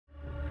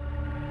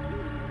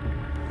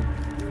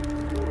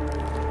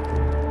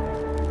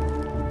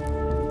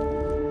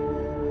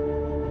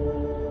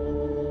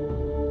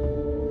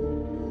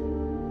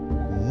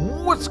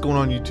What's going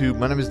on YouTube?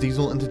 My name is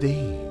Diesel and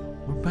today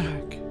we're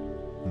back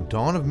in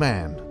Dawn of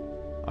Man.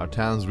 Our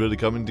town's really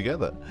coming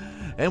together.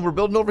 And we're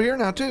building over here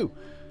now too.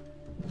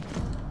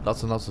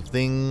 Lots and lots of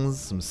things,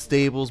 some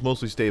stables,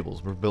 mostly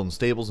stables. We're building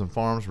stables and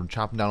farms. We're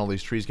chopping down all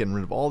these trees, getting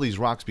rid of all these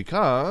rocks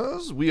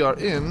because we are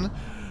in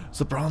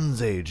the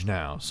Bronze Age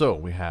now. So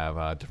we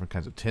have different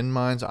kinds of tin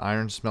mines.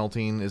 Iron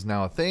smelting is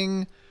now a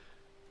thing.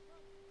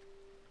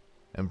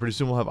 And pretty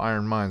soon we'll have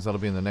iron mines. That'll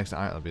be in the next.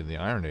 That'll be in the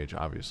Iron Age,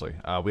 obviously.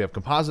 We have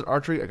composite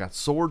archery. I got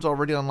swords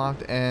already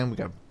unlocked, and we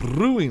got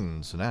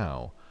brewing. So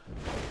now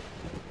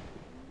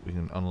we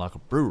can unlock a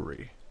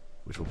brewery,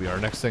 which will be our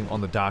next thing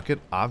on the docket,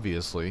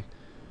 obviously.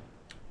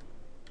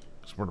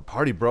 Because we're in a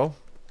party, bro.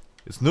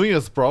 It's New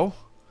Year's, bro.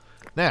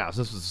 Now,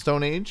 since it's the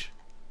Stone Age,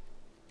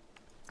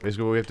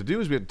 basically what we have to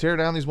do is we have to tear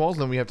down these walls,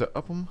 and then we have to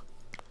up them.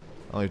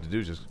 All you have to do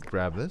is just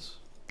grab this.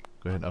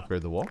 Go ahead and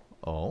upgrade the wall.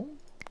 Oh.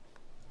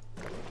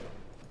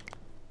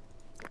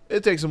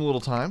 It takes them a little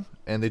time,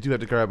 and they do have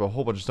to grab a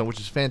whole bunch of stone, which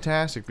is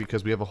fantastic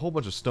because we have a whole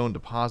bunch of stone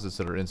deposits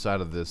that are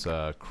inside of this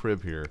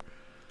crib here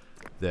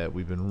that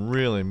we've been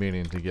really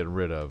meaning to get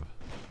rid of.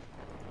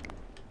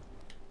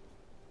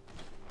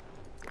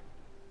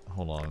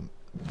 Hold on.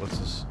 What's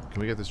this?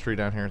 Can we get this tree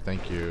down here?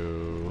 Thank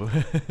you.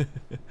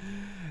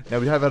 Now,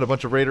 we have had a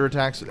bunch of raider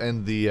attacks,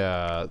 and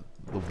the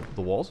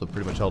walls have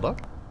pretty much held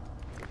up.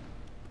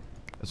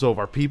 And so, of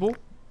our people,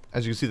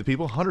 as you can see, the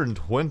people,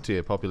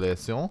 120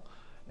 population.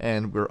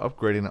 And we're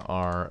upgrading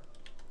our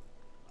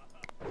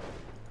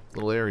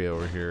little area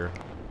over here.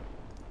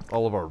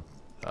 All of our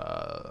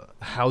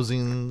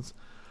housings,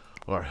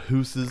 our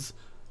houses,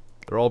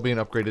 they're all being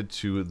upgraded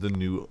to the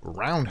new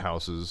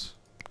roundhouses.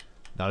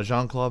 Not a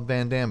Jean-Claude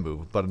Van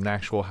Damme, but an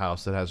actual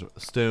house that has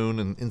stone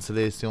and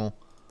insulation.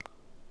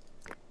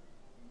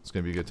 It's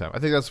going to be a good time. I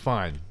think that's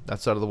fine. That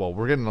side of the wall.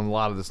 We're getting a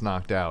lot of this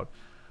knocked out.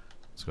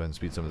 Let's go ahead and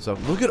speed some of this up.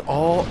 Look at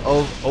all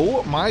of...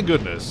 Oh, my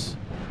goodness.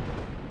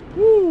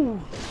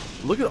 Woo!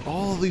 Look at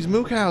all of these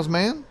moo cows,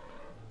 man.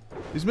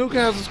 These moo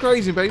cows is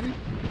crazy, baby.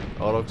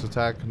 Auto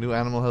attack. New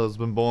animal has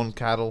been born.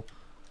 Cattle.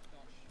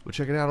 We'll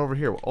check it out over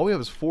here. All we have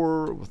is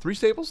three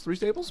stables. Three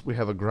stables. We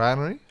have a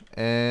granary,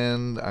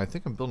 and I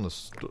think I'm building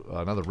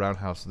another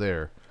roundhouse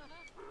there.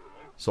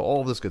 So all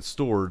of this gets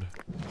stored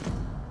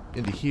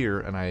into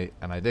here, and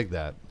I dig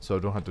that. So I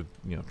don't have to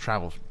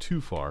travel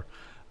too far.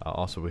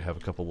 Also, we have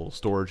a couple little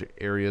storage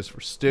areas for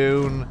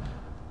stone,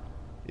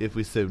 if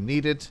we so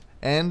need it.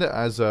 And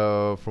as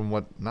from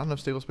what, not enough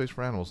stable space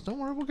for animals. Don't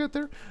worry, we'll get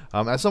there.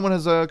 As someone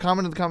has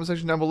commented in the comment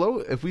section down below,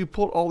 if we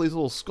put all these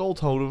little skull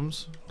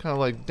totems, kind of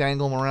like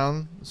dangle them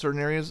around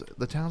certain areas,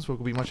 the townsfolk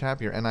will be much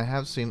happier. And I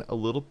have seen a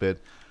little bit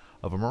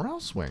of a morale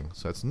swing,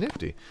 so that's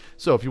nifty.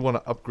 So if you want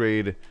to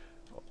upgrade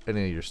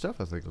any of your stuff,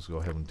 I think let's go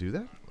ahead and do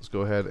that. Let's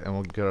go ahead and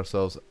we'll get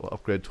ourselves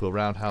upgrade to a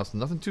roundhouse.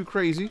 Nothing too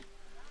crazy,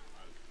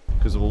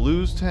 because we'll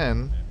lose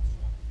 10.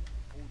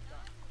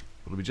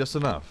 It'll be just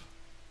enough.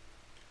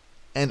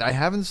 And I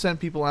haven't sent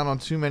people out on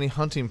too many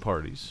hunting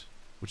parties,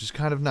 which is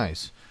kind of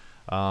nice.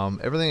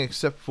 Everything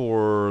except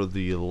for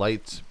the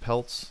light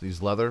pelts,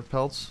 these leather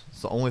pelts.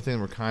 It's the only thing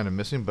we're kind of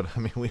missing, but I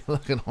mean, we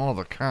look at all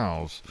the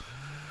cows.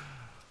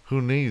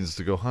 Who needs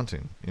to go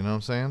hunting? You know what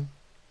I'm saying?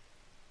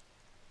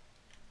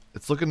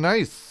 It's looking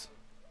nice.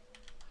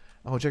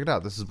 Oh, check it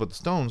out. This is what the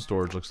stone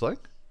storage looks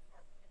like.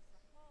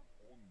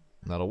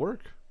 That'll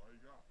work.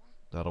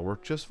 That'll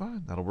work just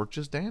fine. That'll work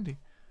just dandy.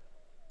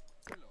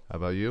 How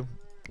about you?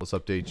 Let's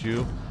update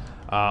you.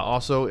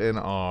 Also, in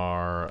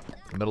our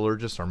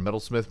metallurgist, our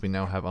metalsmith, we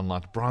now have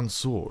unlocked bronze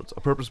swords.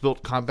 A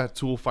purpose-built combat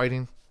tool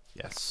fighting.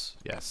 Yes,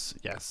 yes,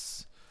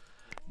 yes.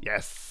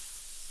 Yes.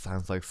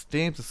 Sounds like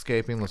steam's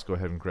escaping. Let's go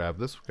ahead and grab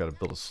this. We've got to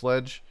build a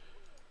sledge.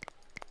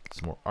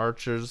 Some more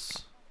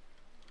archers.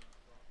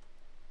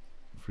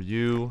 For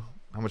you.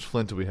 How much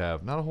flint do we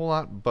have? Not a whole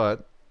lot,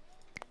 but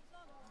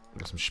we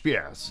got some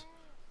spears.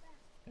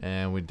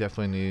 And we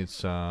definitely need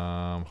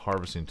some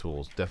harvesting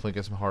tools. Definitely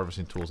get some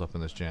harvesting tools up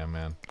in this jam,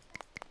 man.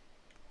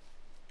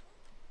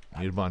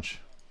 Need a bunch.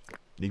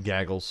 Need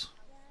gaggles.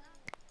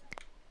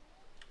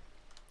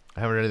 I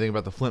haven't heard anything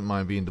about the flint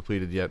mine being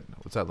depleted yet.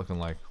 What's that looking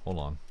like? Hold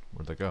on.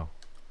 Where'd that go?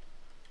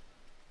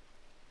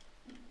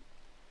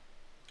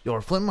 Yo,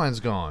 our flint mine's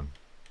gone.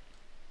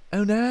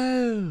 Oh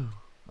no.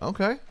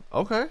 Okay.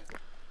 Okay.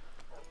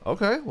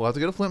 Okay. We'll have to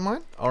get a flint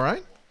mine.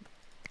 Alright.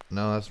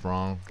 No, that's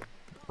wrong.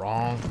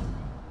 Wrong.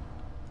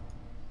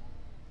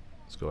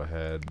 Let's go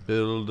ahead,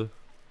 build,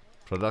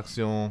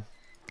 production,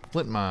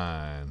 flint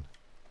mine.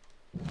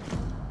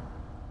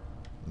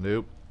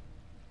 Nope.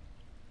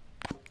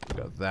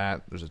 Got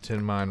that. There's a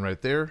tin mine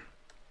right there.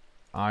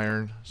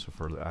 Iron, so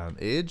for an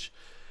edge.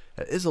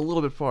 That is a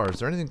little bit far. Is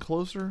there anything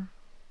closer?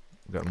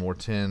 We've got more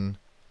tin,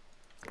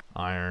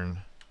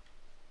 iron,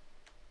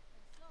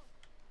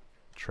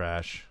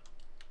 trash.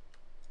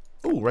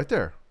 Ooh, right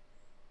there.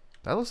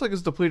 That looks like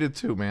it's depleted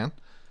too, man.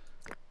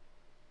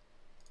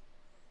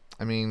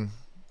 I mean...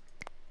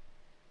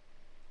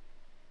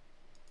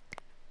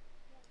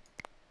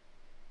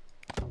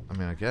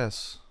 I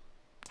guess.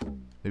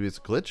 Maybe it's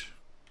a glitch?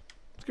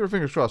 Let's get our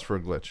fingers crossed for a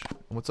glitch.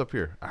 What's up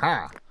here?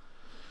 Aha!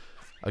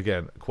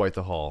 Again, quite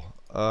the haul.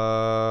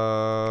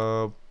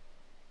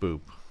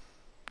 Boop.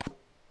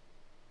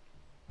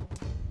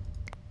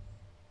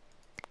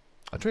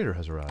 A trader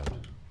has arrived.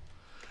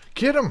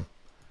 Get him!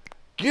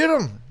 Get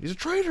him! He's a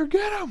trader,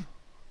 get him!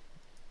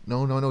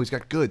 No, no, no, he's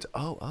got goods.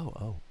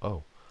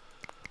 Oh.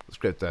 Let's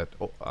get that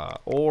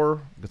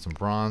ore, get some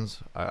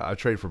bronze. I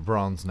trade for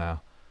bronze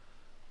now.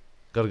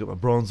 Gotta get my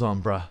bronze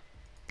on, bruh.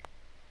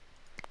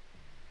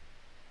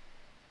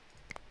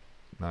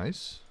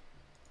 Nice.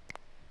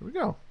 Here we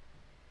go.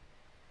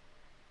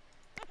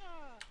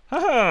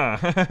 Haha!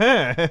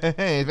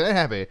 Hey, very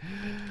happy.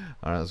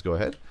 Alright, let's go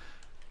ahead.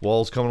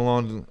 Wall's coming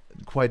along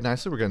quite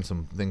nicely. We're getting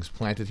some things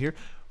planted here.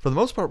 For the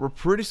most part, we're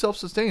pretty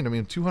self-sustained. I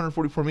mean,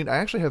 244 meat. I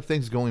actually have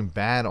things going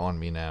bad on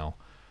me now,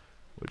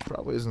 which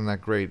probably isn't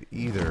that great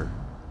either.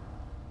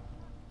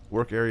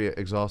 Work area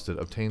exhausted.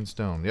 Obtain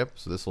stone. Yep,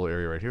 so this little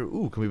area right here.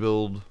 Ooh, can we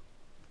build...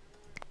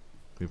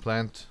 Can we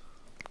plant?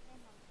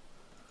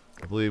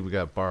 I believe we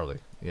got barley.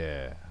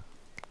 Yeah.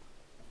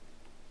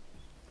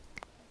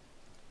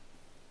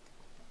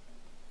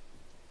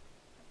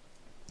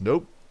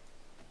 Nope.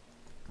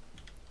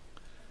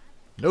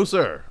 No,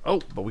 sir.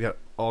 Oh, but we got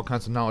all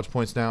kinds of knowledge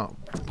points now.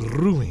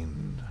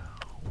 Brewing.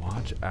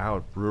 Watch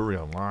out. Brewery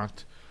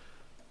unlocked.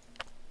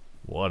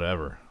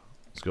 Whatever.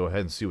 Let's go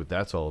ahead and see what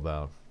that's all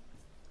about.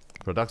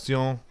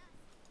 Production.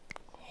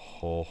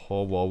 Ho,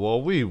 ho, whoa, whoa,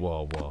 wee,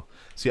 whoa, whoa.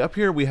 See, up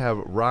here we have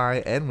rye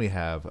and we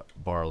have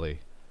barley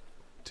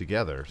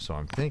together. So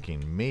I'm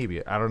thinking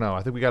maybe, I don't know.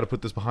 I think we got to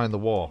put this behind the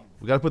wall.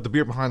 We got to put the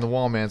beer behind the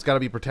wall, man. It's got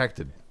to be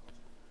protected.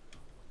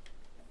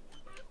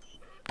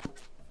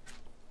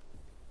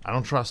 I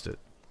don't trust it.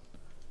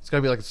 It's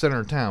gotta be like the center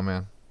of town,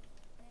 man.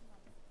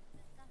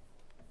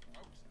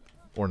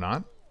 Or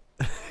not.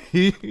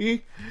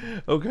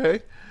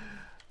 Okay.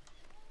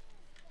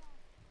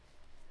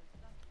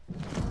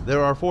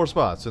 There are 4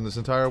 spots in this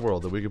entire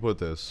world that we could put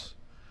this.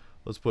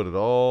 Let's put it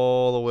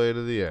all the way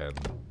to the end.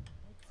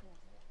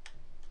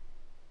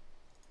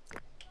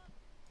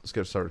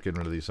 Let's start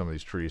getting rid of some of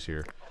these trees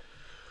here.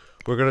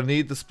 We're gonna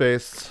need the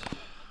space.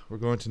 We're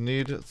going to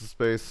need the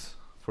space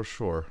for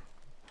sure.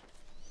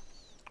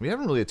 We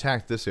haven't really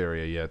attacked this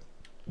area yet.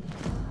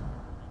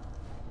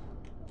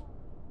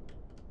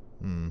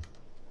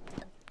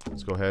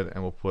 Let's go ahead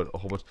and we'll put a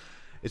whole bunch.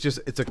 It's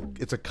just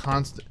it's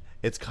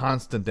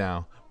constant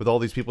now with all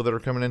these people that are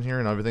coming in here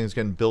and everything's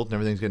getting built and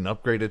everything's getting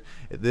upgraded.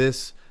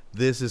 This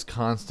is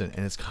constant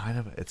and it's kind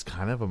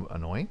of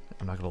annoying.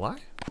 I'm not gonna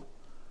lie,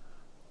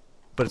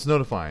 but it's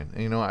notifying.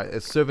 And, you know,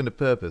 it's serving the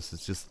purpose.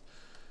 It's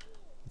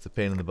a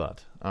pain in the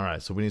butt. All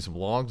right, so we need some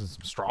logs and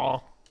some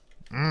straw.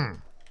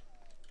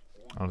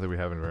 I don't think we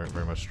have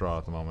very much straw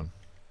at the moment.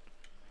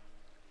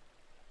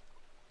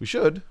 We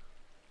should.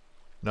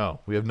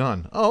 No, we have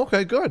none. Oh,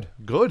 okay, good.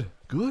 Good.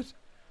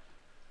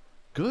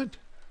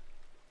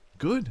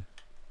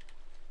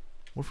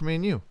 What for me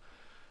and you?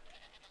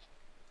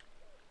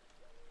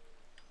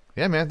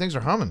 Yeah, man, things are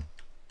humming.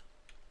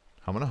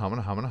 Humming.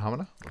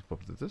 Let's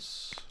put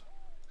this.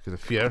 Because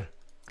of fear.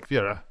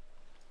 The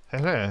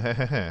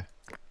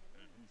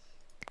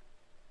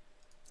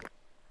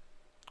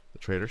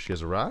trader, she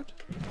has arrived.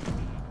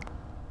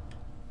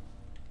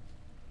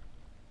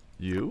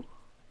 You.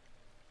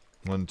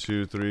 1,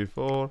 2, 3,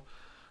 4.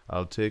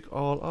 I'll take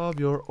all of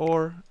your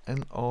ore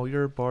and all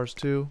your bars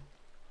too.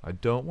 I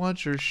don't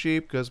want your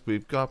sheep because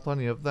we've got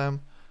plenty of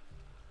them.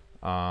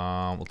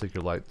 We'll take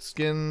your light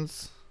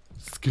skins.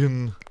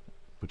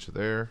 Put you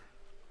there.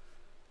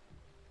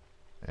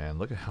 And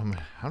look at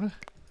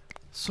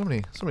so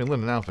many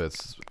linen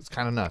outfits. It's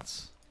kind of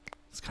nuts.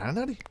 It's kind of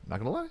nutty. Not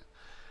gonna lie.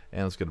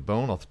 And let's get a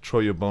bone. I'll throw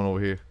you a bone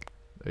over here.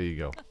 There you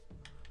go.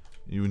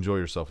 You enjoy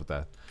yourself with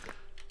that.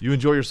 You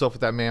enjoy yourself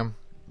with that, ma'am.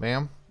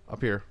 Ma'am,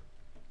 up here.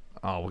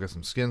 Oh, we'll get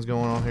some skins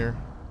going on here.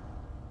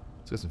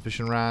 Let's get some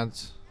fishing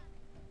rods.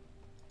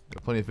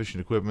 Got plenty of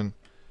fishing equipment.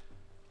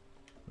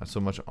 Not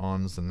so much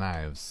on the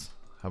knives.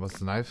 How about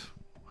the knife?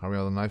 How are we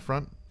on the knife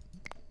front?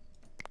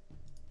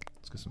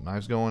 Let's get some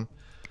knives going.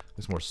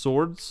 Get some more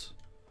swords.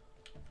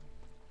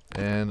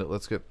 And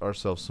let's get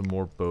ourselves some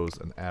more bows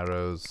and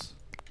arrows.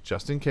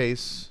 Just in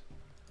case.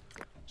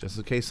 Just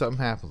in case something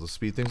happens. Let's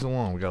speed things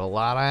along. We got a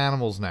lot of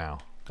animals now.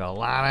 Got a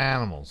lot of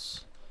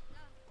animals.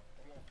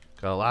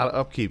 Got a lot of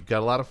upkeep.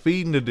 Got a lot of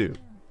feeding to do.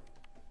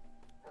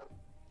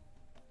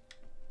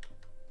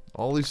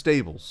 All these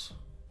stables.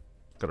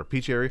 Got our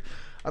peach area.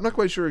 I'm not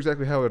quite sure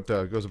exactly how it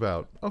goes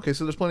about. Okay,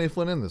 so there's plenty of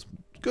flint in this.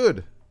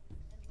 Good.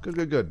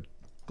 Good.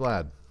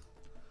 Glad.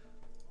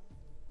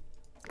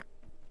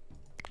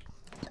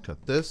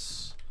 Cut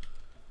this.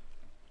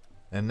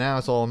 And now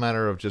it's all a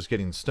matter of just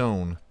getting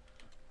stone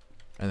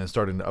and then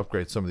starting to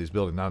upgrade some of these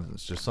buildings. Not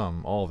it's just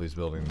some, all of these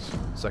buildings.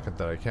 Second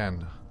that I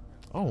can.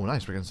 Oh,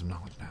 nice. We're getting some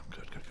knowledge now.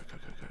 Good.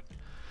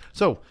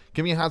 So,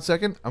 give me a hot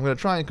second. I'm going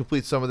to try and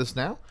complete some of this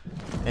now.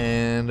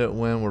 And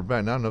when we're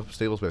back, not enough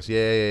stable space.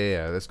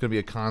 Yeah. That's going to be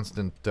a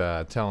constant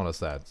telling us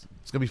that.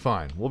 It's going to be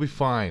fine. We'll be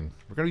fine.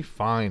 We're going to be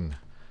fine.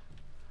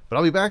 But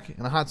I'll be back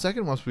in a hot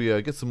second once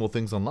we get some more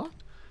things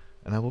unlocked.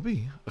 And I will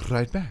be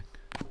right back.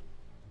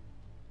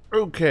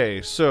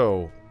 Okay,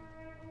 so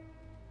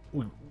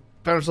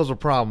found ourselves a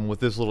problem with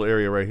this little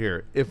area right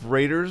here. If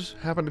raiders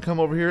happen to come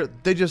over here,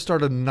 they just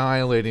start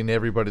annihilating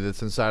everybody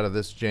that's inside of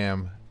this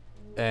jam,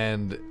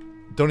 and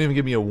don't even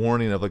give me a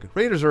warning of like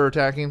raiders are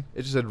attacking.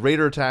 It just said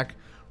raider attack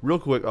real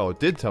quick. Oh, it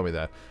did tell me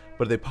that,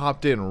 but they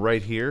popped in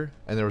right here,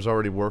 and there was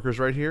already workers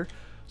right here,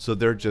 so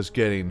they're just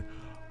getting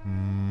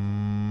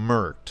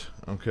murked.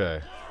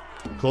 Okay,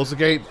 close the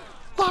gate.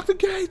 Lock the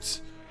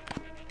gates.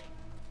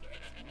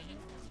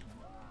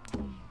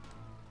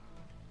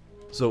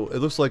 So it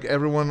looks like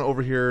everyone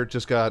over here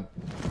just got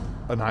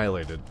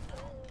annihilated.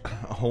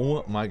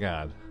 Oh my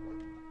god.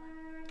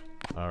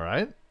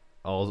 Alright.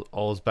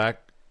 All is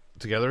back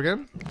together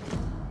again.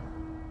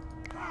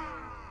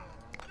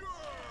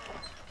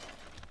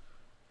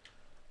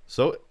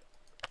 So,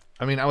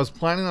 I mean, I was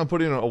planning on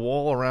putting a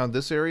wall around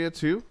this area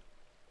too.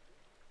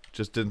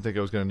 Just didn't think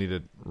I was going to need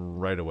it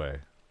right away.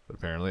 But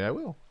apparently I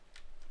will.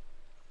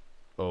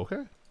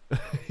 Okay.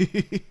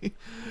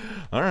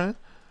 Alright.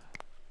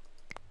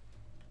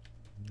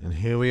 And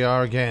here we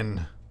are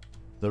again.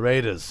 The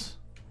raiders.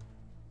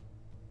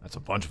 That's a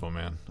bunch of them,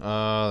 man.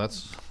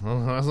 That's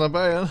not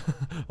bad.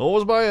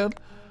 Always bad.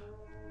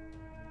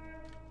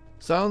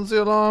 Sounds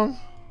the alarm.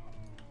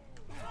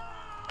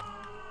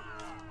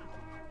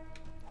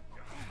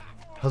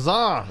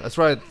 Huzzah! That's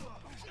right.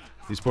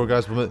 These poor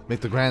guys will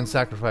make the grand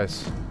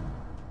sacrifice.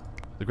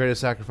 The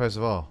greatest sacrifice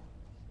of all.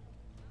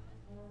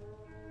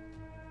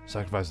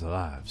 Sacrifice their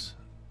lives.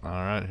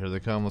 Alright, here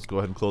they come. Let's go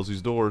ahead and close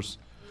these doors.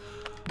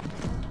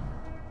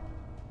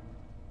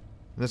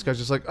 And this guy's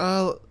just like,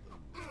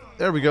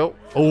 there we go.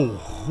 Oh,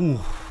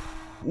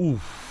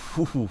 oof.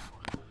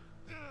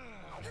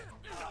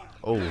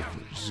 Oh,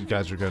 these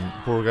guys are getting,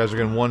 poor guys are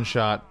getting one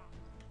shot.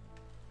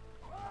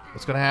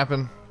 What's gonna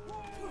happen?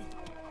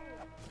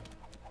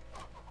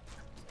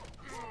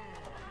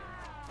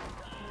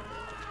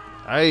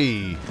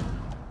 Hey.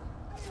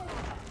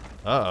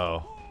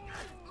 Uh-oh.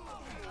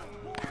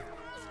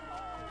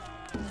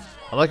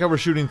 I like how we're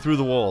shooting through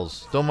the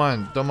walls. Don't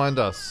mind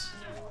us.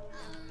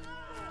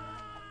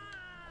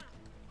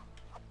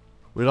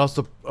 We lost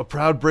a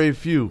proud, brave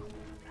few.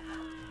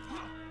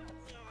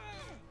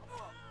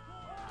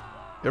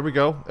 There we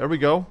go. There we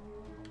go.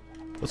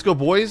 Let's go,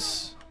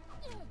 boys.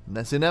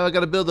 So now I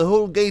gotta build the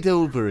whole gate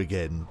over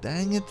again.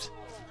 Dang it.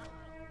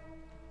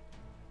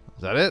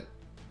 Is that it?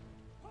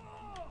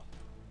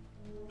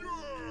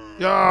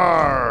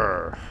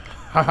 Yarr!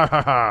 Ha ha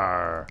ha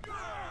ha!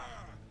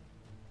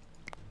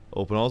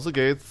 Open all the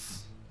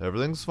gates.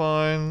 Everything's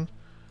fine.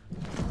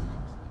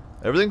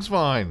 Everything's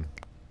fine.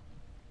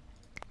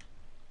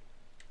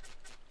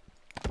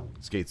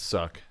 These gates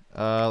suck.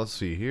 Let's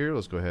see here.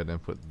 Let's go ahead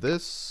and put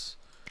this.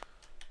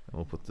 And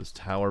we'll put this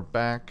tower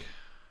back.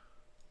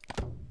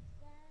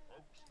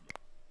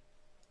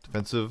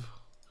 Defensive.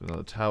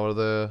 Another tower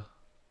there.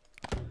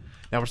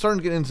 Now we're starting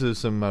to get into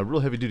some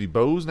real heavy duty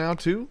bows now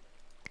too.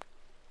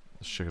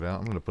 Let's check it out.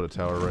 I'm going to put a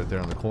tower right there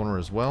in the corner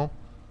as well.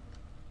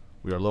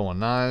 We are low on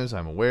knives,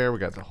 I'm aware. We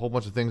got a whole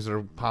bunch of things that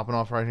are popping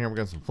off right here. We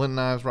got some flint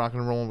knives rocking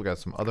and rolling. We got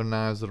some other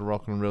knives that are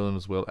rocking and rolling,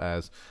 as well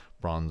as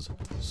bronze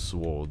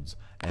swords.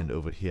 And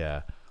over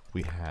here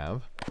we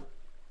have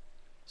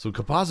some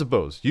composite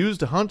bows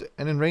used to hunt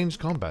and in ranged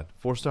combat.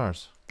 4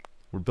 stars.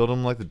 We're building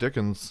them like the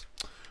Dickens.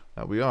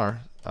 That we are.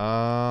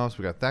 So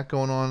we got that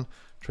going on.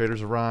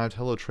 Traders arrived.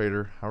 Hello,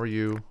 trader. How are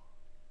you?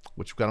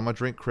 What you got on my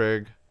drink,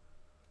 Craig?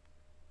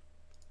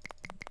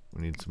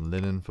 We need some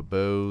linen for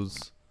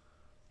bows.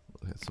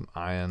 We got some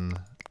iron,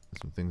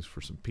 some things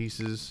for some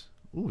pieces.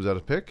 Ooh, is that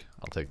a pick?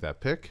 I'll take that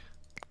pick.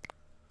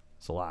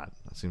 It's a lot.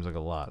 That seems like a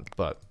lot,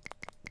 but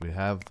we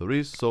have the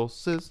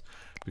resources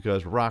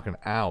because we're rocking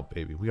out,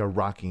 baby. We are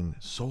rocking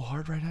so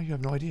hard right now, you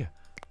have no idea.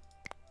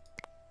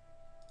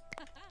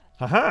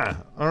 Haha!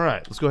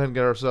 Alright, let's go ahead and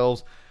get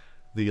ourselves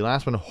the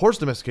last one, horse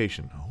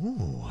domestication.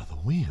 Ooh, the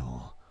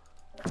wheel.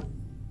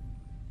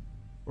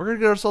 We're gonna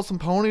get ourselves some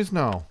ponies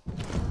now.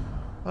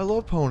 I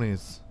love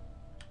ponies.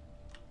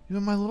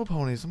 Even my little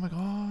ponies. Oh my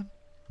god.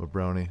 Or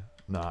brony.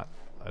 Not.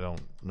 I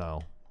don't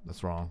know.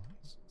 That's wrong.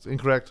 It's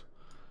incorrect.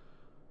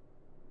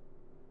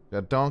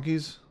 Got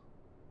donkeys.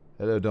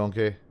 Hello,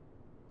 donkey.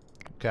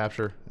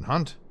 Capture and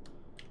hunt.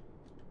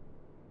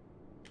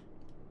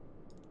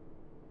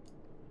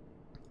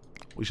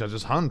 We shall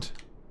just hunt.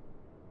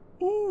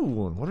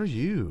 Ooh, and what are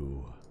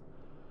you?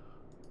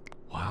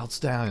 Wild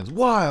stallions.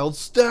 Wild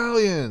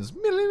stallions.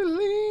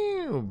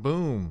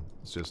 Boom.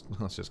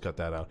 Let's just cut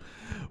that out.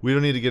 We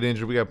don't need to get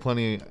injured. We got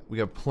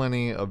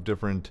plenty of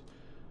different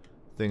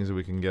things that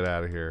we can get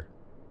out of here.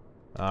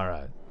 All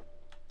right.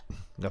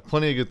 Got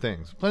plenty of good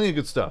things. Plenty of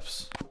good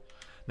stuffs.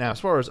 Now, as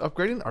far as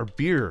upgrading our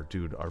beer,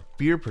 dude, our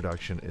beer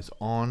production is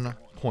on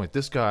point.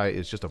 This guy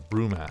is just a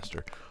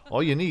brewmaster.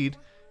 All you need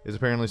is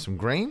apparently some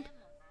grain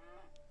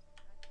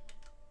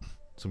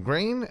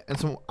and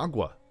some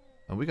agua.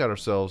 And we got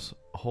ourselves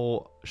a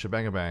whole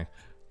shebang-a-bang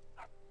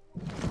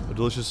of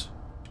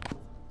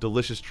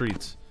delicious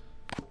treats.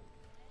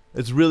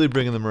 It's really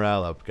bringing the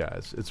morale up,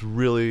 guys. It's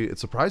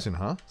surprising,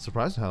 huh?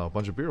 Surprising how a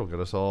bunch of beer will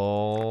get us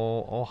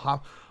all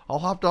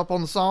hopped up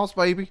on the sauce,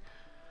 baby.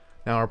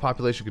 Now our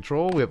population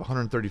control, we have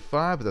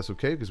 135, but that's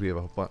okay because we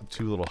have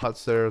two little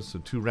huts there, so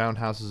 2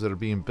 roundhouses that are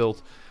being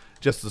built.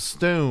 Just the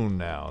stone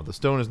now. The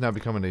stone is now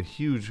becoming a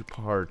huge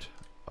part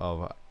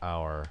of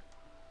our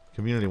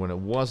community when it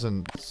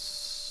wasn't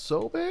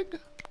so big.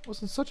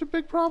 Wasn't such a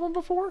big problem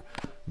before.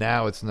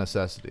 Now it's a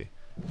necessity.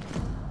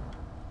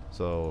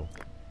 So,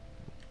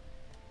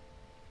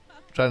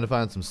 trying to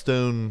find some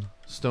stone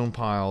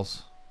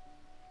piles.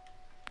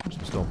 There's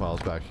some stone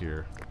piles back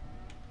here.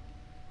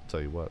 I'll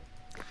tell you what.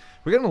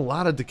 We're getting a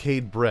lot of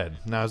decayed bread.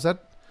 Now, is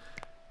that...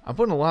 I'm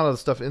putting a lot of the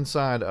stuff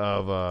inside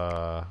of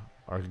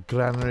our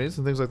granaries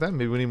and things like that.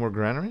 Maybe we need more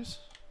granaries.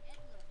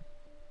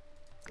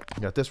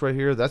 Got this right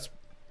here. That's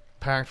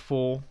packed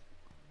full.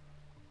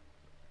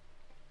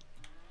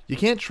 You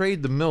can't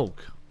trade the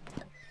milk.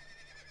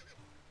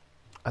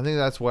 I think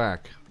that's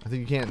whack. I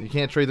think you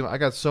can't trade them. I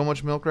got so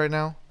much milk right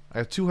now. I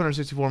have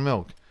 264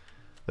 milk.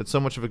 That so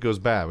much of it goes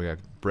bad. We got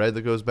bread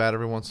that goes bad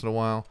every once in a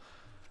while.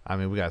 I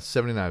mean, we got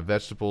 79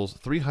 vegetables,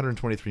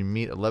 323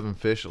 meat, 11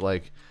 fish.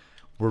 Like,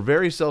 we're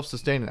very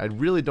self-sustaining. I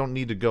really don't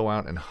need to go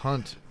out and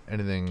hunt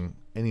anything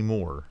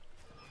anymore.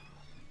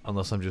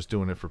 Unless I'm just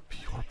doing it for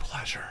pure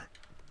pleasure.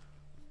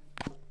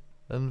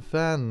 And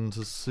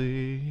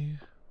fantasy.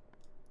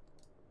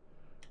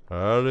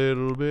 A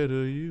little bit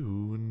of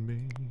you and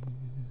me.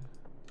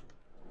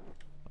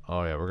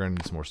 Oh yeah, we're gonna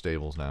need some more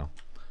stables now.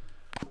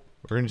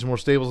 We're gonna need some more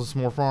stables and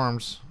some more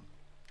farms.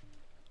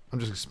 I'm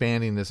just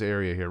expanding this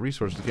area here.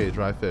 Resource decay,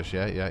 dry fish.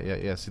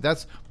 Yeah. See,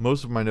 that's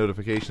most of my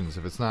notifications.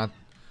 If it's not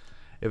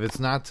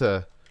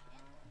to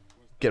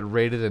get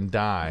raided and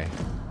die,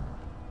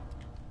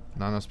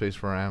 not enough space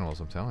for our animals.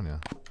 I'm telling you.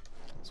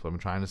 That's what I'm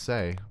trying to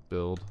say.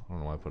 Build. I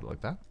don't know why I put it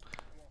like that.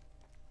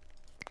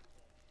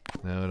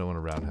 No, I don't want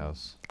a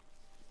roundhouse.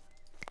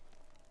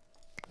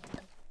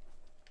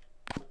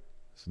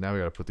 So now we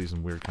gotta put these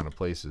in weird kind of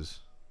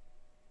places.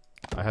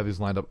 I have these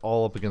lined up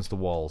all up against the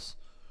walls.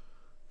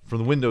 From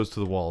the windows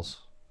to the walls.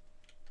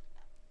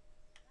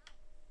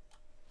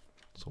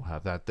 So we'll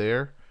have that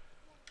there.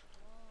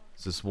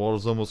 This wall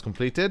is almost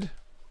completed.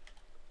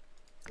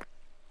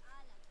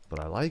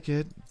 But I like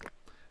it.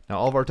 Now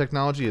all of our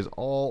technology is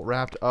all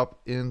wrapped up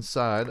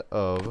inside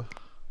of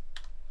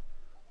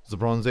the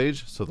Bronze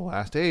Age. So the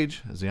last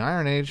age is the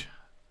Iron Age.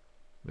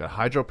 We got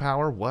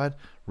hydropower, what?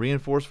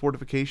 Reinforced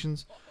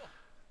fortifications.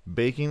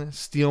 Baking,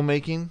 steel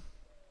making.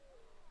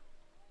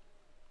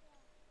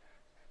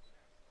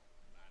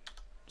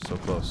 So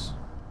close.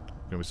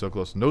 We're gonna be so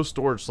close. No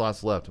storage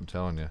slots left, I'm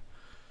telling you.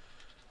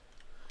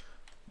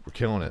 We're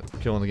killing it. We're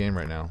killing the game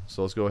right now.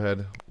 So let's go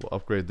ahead. We'll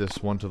upgrade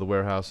this one to the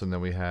warehouse, and then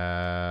we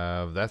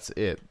have... That's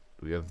it.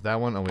 We have that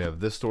one, and we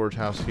have this storage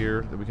house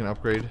here that we can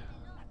upgrade.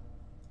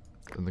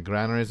 And the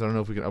granaries, I don't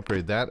know if we can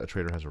upgrade that. A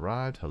trader has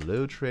arrived.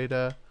 Hello,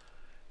 trader.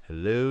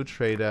 Hello,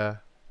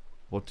 trader.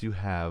 What do you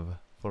have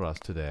for us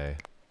today?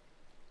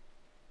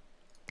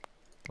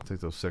 I'll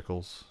take those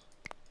sickles.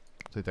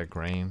 I'll take that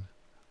grain.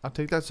 I'll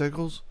take that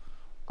sickles.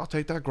 I'll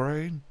take that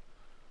grain.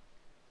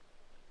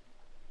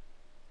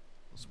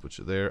 Let's put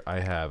you there. I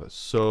have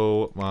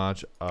so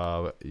much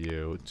of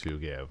you to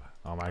give.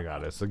 Oh my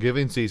god, it's the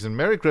giving season.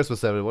 Merry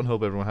Christmas, everyone.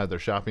 Hope everyone had their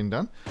shopping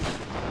done.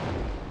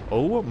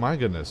 Oh my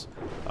goodness.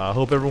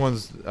 Hope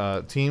everyone's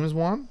teams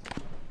won.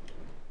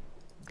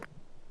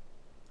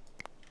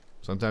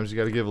 Sometimes you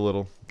gotta give a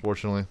little,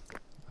 fortunately.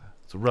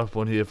 It's a rough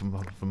one here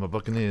from my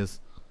Buccaneers.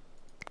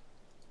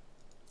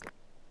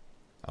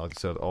 I like to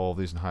set all of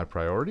these in high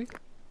priority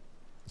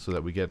so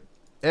that we get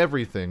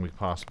everything we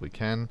possibly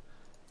can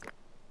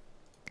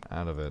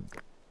out of it.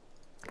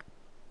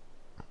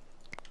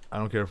 I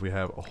don't care if we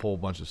have a whole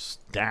bunch of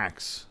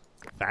stacks,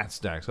 fat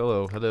stacks.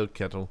 Hello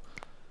kettle.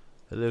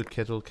 Hello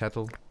kettle.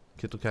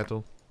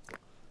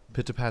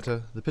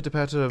 Pitter-patter, the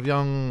pitter-patter of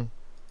young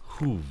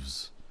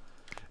hooves.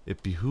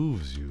 It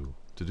behooves you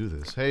to do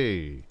this.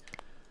 Hey,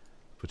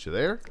 put you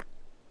there.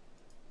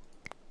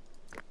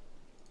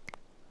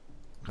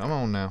 Come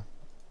on now.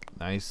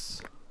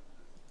 Nice,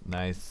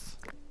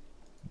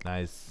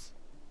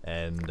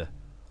 and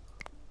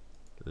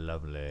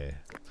lovely.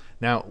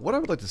 Now, what I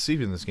would like to see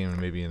in this game, and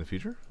maybe in the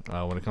future,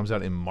 when it comes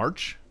out in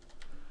March,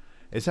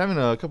 is having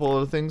a couple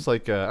other things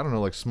like I don't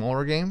know, like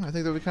smaller game. I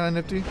think that would be kind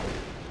of nifty.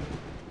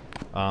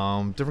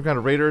 Different kind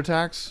of raider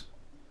attacks.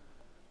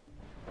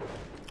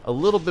 A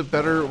little bit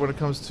better when it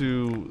comes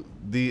to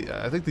the.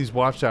 I think these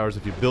watchtowers,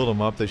 if you build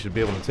them up, they should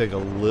be able to take a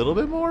little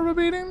bit more of a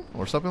beating,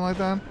 or something like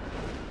that.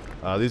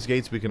 These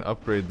gates, we can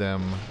upgrade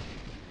them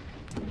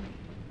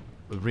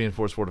with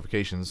reinforced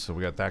fortifications, so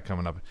we got that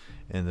coming up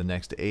in the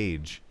next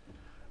age.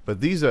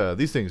 But these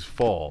things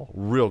fall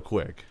real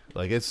quick.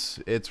 Like it's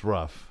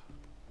rough.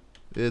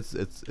 It's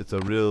a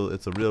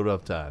real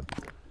rough time.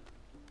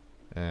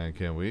 And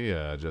can we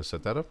just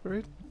set that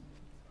upgrade?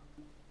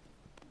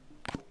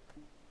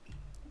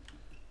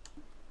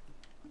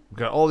 We've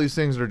got all these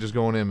things that are just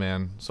going in,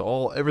 man.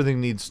 So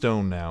everything needs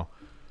stone now.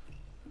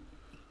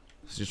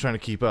 So just trying to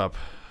keep up.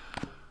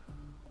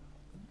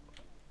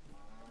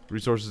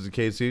 Resources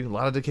decay. See, a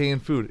lot of decay in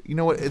food. You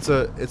know what?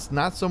 It's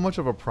not so much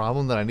of a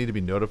problem that I need to be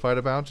notified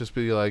about. Just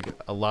be like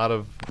a lot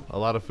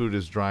of food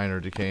is drying or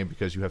decaying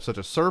because you have such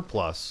a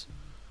surplus.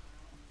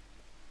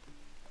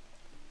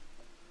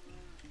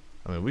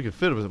 I mean, we could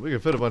fit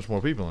a bunch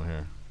more people in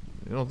here.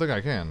 You don't think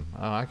I can?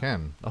 I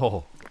can.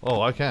 Oh,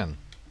 I can,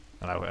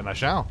 and I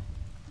shall.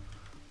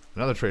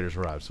 Another trader's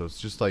arrived, so it's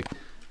just like,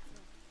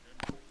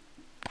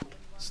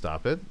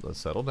 stop it. Let's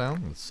settle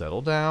down. Let's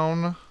settle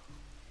down.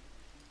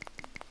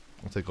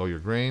 I'll take all your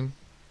grain.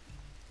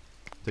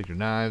 Take your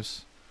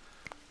knives.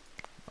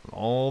 I'm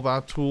all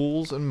about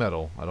tools and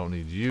metal. I don't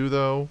need you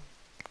though.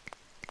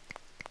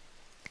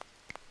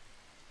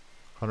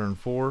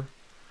 104.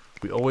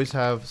 We always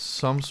have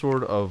some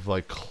sort of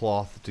like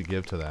cloth to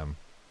give to them.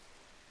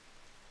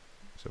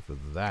 Except for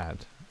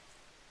that.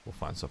 We'll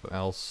find something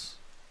else.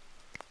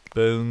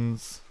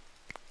 Bones.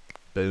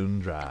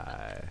 Bone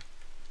dry.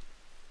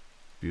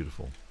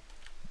 Beautiful.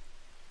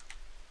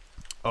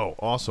 Oh,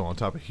 also on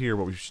top of here,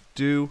 what we should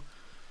do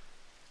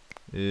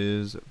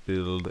is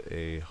build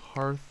a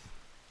hearth.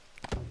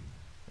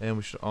 And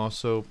we should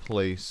also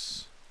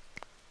place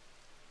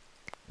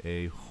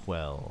a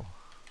well.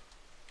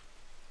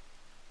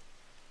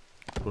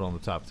 Put on the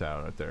top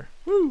tower right there.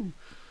 Woo!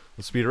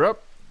 Let's speed her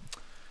up.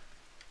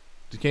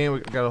 Decaying, we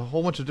got a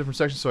whole bunch of different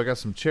sections. So I got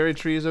some cherry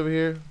trees over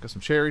here. Got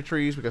some cherry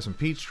trees. We got some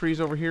peach trees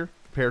over here.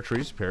 Pear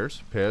trees.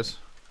 Pears.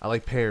 I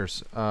like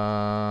pears.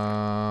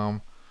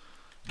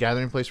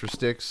 Gathering place for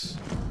sticks.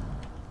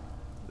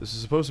 This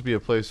is supposed to be a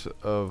place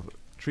of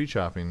tree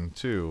chopping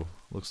too.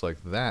 Looks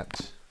like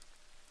that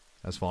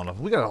has fallen off.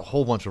 We got a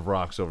whole bunch of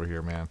rocks over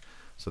here, man.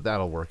 So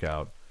that'll work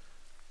out.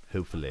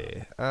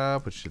 Hopefully.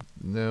 But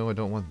no, I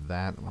don't want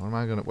that.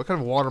 What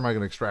kind of water am I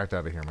gonna extract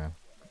out of here, man?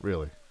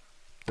 Really?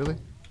 Really?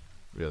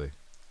 Really?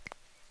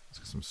 Let's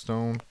get some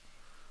stone.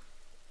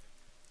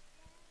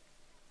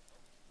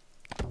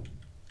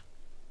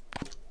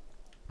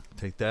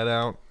 Take that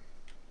out.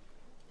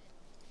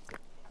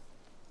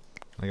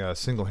 I gotta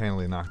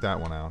single-handedly knock that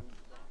one out.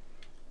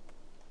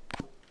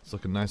 It's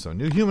looking nice though.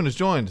 New human has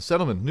joined.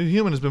 Settlement. New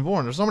human has been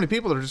born. There's so many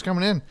people that are just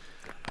coming in.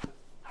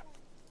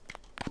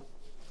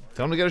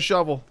 Tell them to get a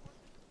shovel.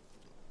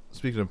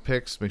 Speaking of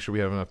picks, make sure we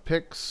have enough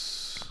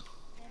picks.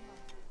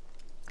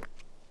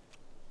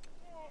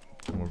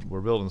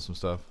 We're building some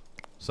stuff.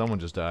 Someone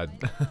just died.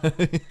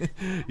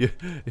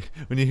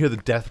 When you hear the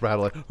death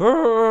rattle, like,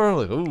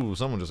 oh,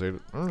 someone just ate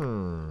it.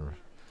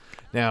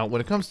 Now,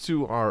 when it comes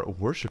to our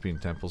worshipping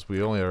temples,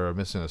 we only are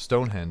missing a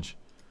Stonehenge,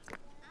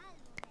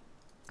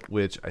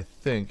 which I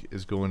think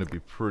is going to be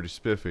pretty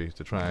spiffy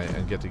to try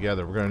and get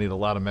together. We're going to need a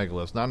lot of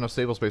megaliths. Not enough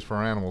stable space for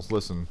our animals.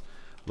 Listen,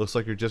 looks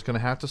like you're just going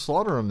to have to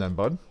slaughter them then,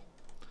 bud.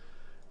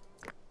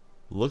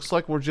 Looks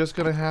like we're just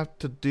going to have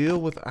to deal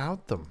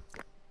without them.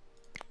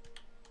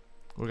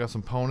 We got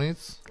some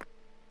ponies.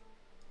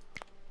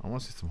 I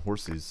want to see some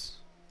horsies.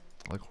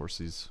 I like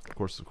horsies. Of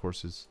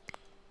course.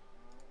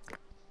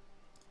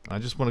 I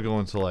just want to go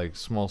into like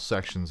small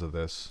sections of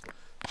this,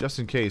 just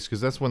in case,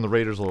 because that's when the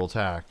raiders will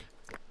attack.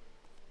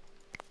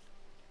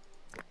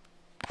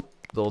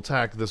 They'll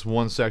attack this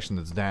one section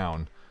that's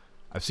down.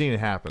 I've seen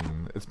it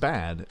happen. It's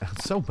bad.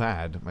 It's so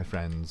bad, my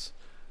friends.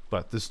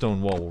 But this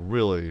stone wall will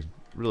really,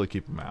 really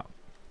keep them out.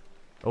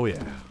 Oh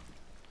yeah.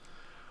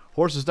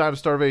 Horses died of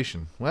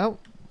starvation. Well,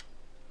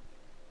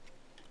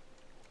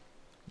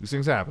 these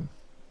things happen.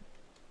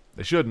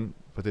 They shouldn't,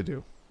 but they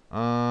do.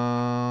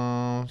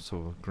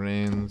 So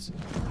grains.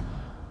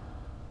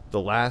 The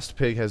last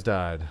pig has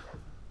died.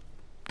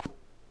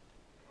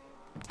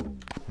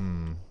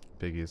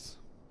 Piggies.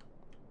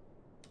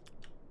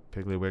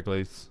 Piggly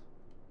Wigglies.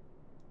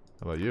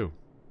 How about you?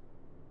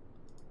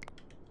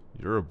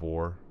 You're a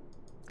boar.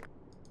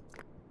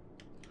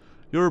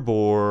 You're a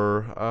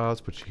boar.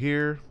 Let's put you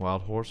here.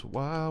 Wild horse.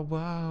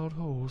 Wild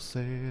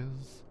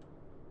horses.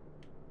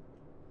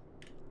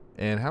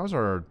 And how's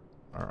our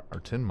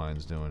tin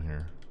mines doing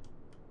here?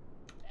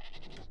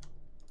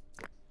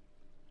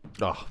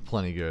 Oh,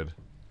 plenty good.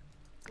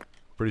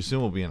 Pretty soon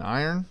we'll be in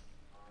iron.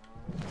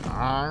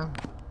 Iron.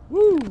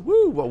 Woo,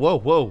 woo.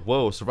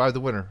 Whoa. Survived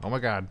the winter. Oh my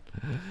god.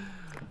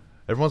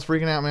 Everyone's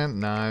freaking out, man.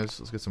 Knives.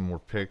 Let's get some more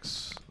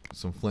picks.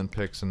 Some flint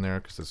picks in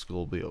there because this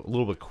will be a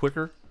little bit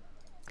quicker.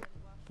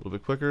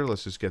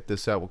 Let's just get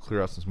this out. We'll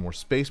clear out some more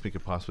space. We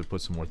could possibly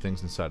put some more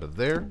things inside of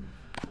there.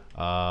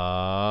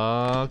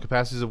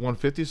 Capacity's of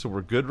 150, so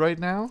we're good right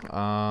now.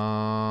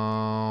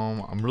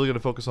 I'm really going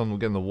to focus on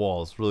getting the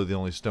wall. It's really the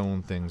only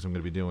stone things I'm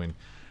going to be doing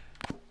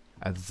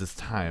at this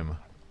time.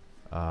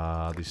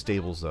 These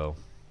stables, though.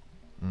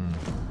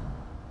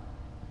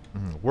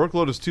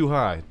 Workload is too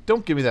high.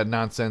 Don't give me that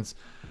nonsense.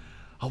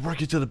 I'll work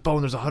you to the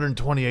bone. There's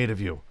 128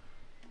 of you.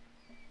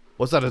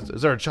 What's that?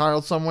 Is there a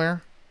child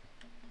somewhere?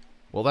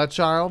 Well, that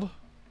child.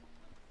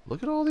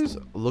 Look at all these.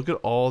 Look at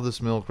all this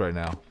milk right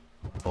now.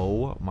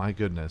 Oh my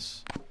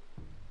goodness.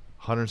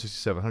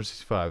 167,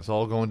 165. It's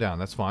all going down.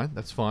 That's fine.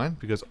 That's fine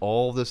because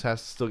all this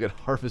has to still get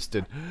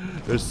harvested.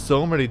 There's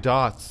so many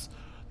dots.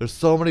 There's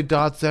so many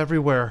dots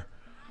everywhere.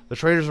 The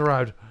traders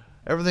arrived.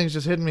 Everything's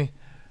just hitting me.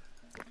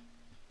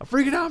 I'm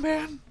freaking out,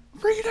 man. I'm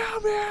Bring it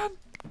down, man!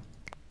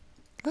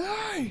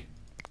 Hey!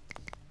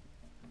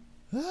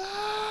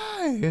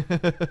 Hey!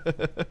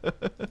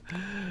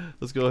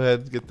 Let's go ahead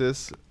and get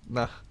this.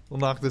 Nah, we'll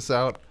knock this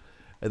out.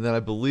 And then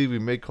I believe we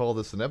may call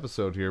this an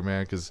episode here,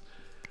 man, because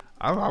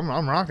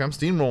I'm rocking. I'm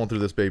steamrolling through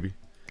this, baby.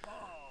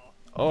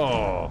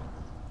 Oh.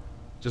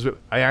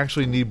 I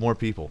actually need more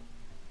people.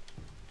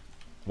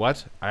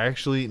 What? I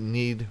actually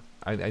need...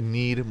 I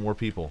need more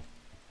people.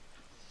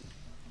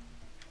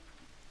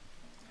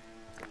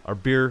 Our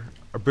beer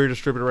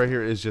distributor right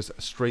here is just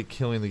straight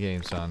killing the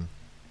game, son.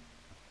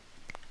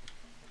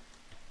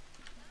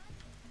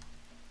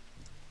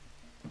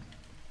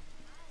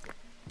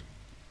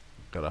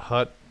 Got a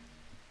hut.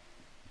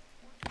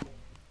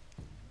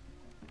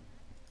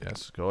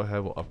 Yes, go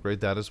ahead. We'll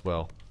upgrade that as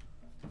well.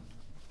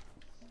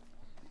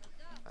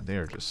 They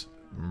are just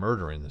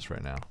murdering this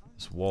right now.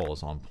 This wall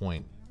is on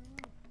point.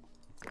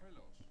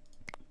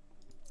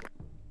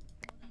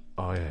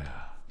 Oh, yeah.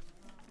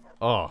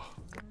 Oh.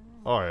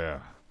 Oh, yeah.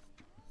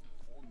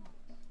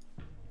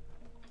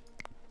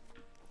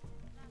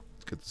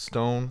 Let's get the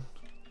stone.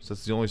 So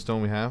that's the only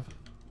stone we have.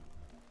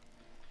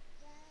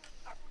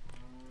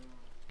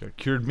 Got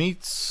cured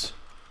meats.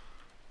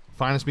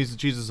 Finest meats and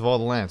cheeses of all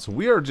the land. So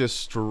we are just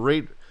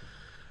straight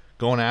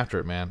going after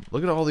it, man.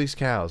 Look at all these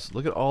cows.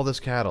 Look at all this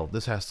cattle.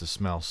 This has to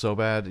smell so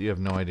bad. You have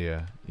no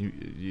idea.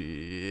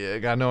 You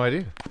got no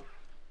idea.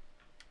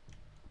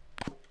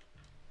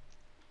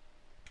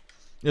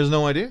 There's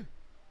no idea.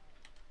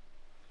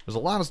 There's a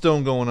lot of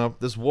stone going up.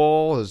 This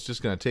wall is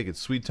just going to take its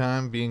sweet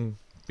time being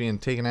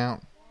taken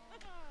out.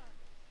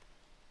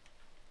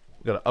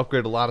 We've got to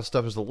upgrade a lot of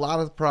stuff. There's a lot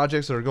of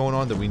projects that are going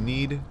on that we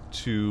need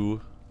to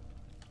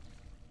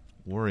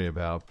worry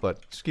about,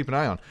 but just keep an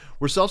eye on.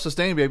 We're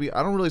self-sustained, baby.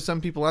 I don't really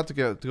send people out to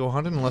go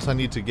hunting unless I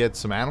need to get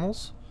some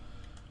animals.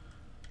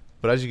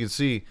 But as you can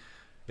see,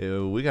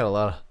 we got a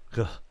lot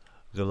of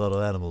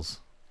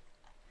animals.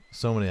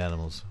 So many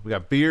animals. We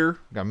got beer.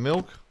 We got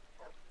milk.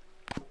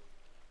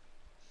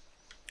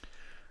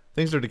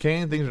 Things are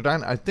decaying, things are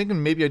dying. I think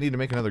maybe I need to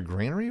make another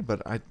granary,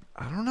 but I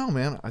don't know,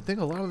 man. I think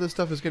a lot of this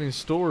stuff is getting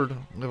stored.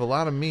 We have a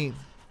lot of meat. I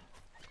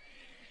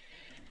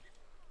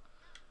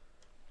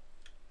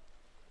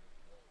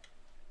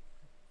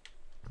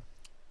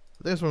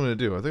think that's what I'm going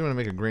to do. I think I'm going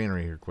to make a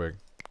granary here quick.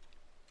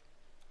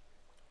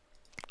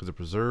 Because it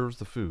preserves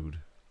the food.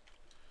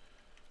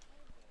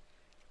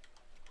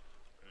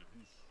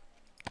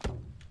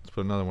 Let's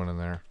put another one in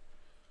there.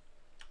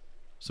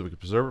 So we can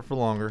preserve it for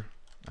longer.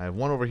 I have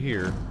one over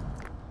here.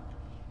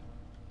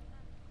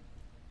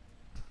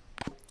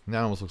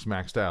 That almost looks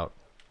maxed out.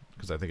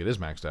 Because I think it is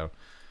maxed out.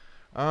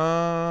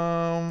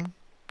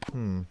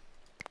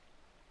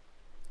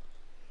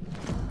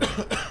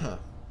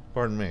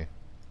 Pardon me.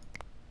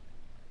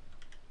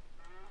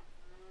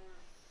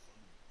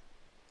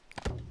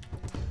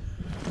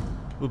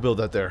 We'll build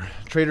that there.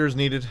 Trader is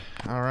needed.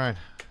 Alright.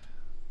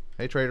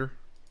 Hey, trader.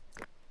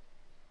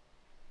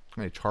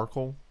 Hey,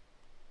 charcoal.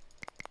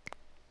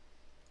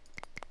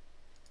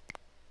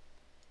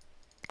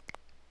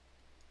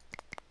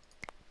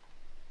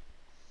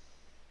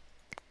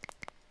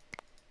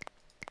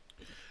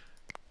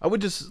 I would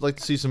just like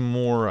to see some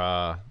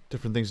more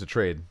different things to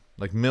trade.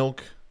 Like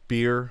milk,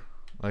 beer.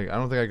 Like, I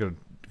don't think I could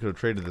have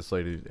traded this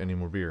lady any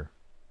more beer.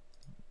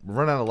 We're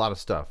running out of a lot of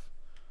stuff.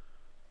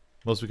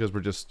 Mostly because we're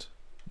just...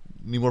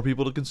 need more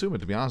people to consume it,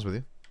 to be honest with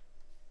you.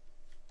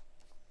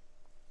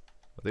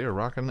 But they are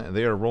rocking and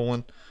they are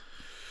rolling.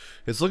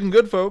 It's looking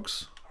good,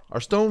 folks. Our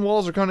stone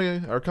walls are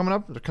coming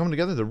up. They're coming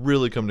together. They're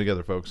really coming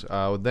together, folks.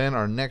 Then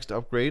our next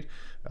upgrade,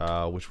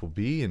 which will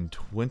be in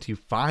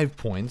 25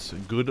 points.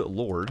 Good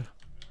lord.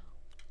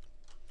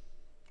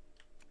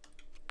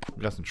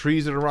 We got some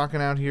trees that are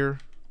rocking out here.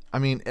 I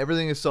mean,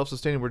 everything is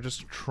self-sustaining. We're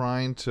just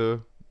trying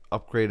to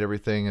upgrade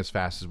everything as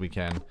fast as we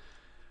can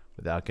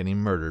without getting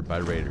murdered by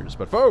raiders.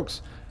 But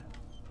folks,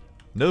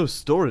 no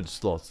storage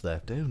slots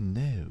left. Oh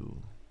no.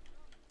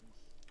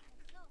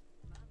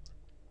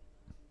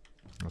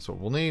 That's what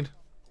we'll need.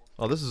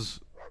 Oh, this is...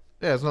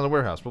 yeah, it's another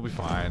warehouse. We'll be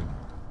fine.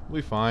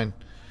 We'll be fine.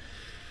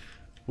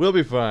 We'll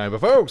be fine.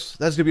 But folks,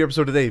 that's going to be our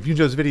episode today. If you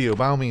enjoyed this video,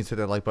 by all means, hit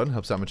that like button.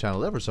 Helps out my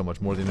channel ever so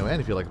much more than you know.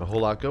 And if you like it a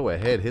whole lot, go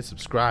ahead, hit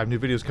subscribe. New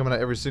videos coming out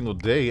every single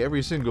day,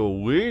 every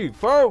single week.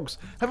 Folks,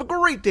 have a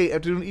great day,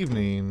 afternoon,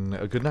 evening.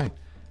 A good night.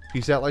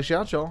 Peace out, like,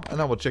 shout, y'all.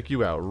 And I will check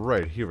you out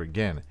right here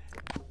again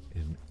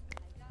in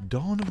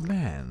Dawn of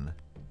Man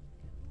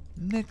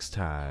next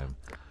time.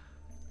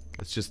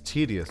 It's just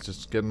tedious,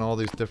 just getting all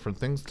these different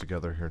things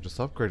together here. Just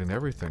upgrading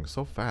everything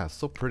so fast,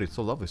 so pretty,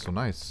 so lovely, so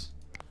nice.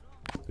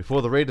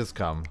 Before the raiders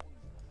come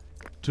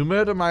to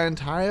murder my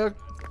entire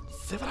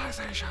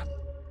civilization.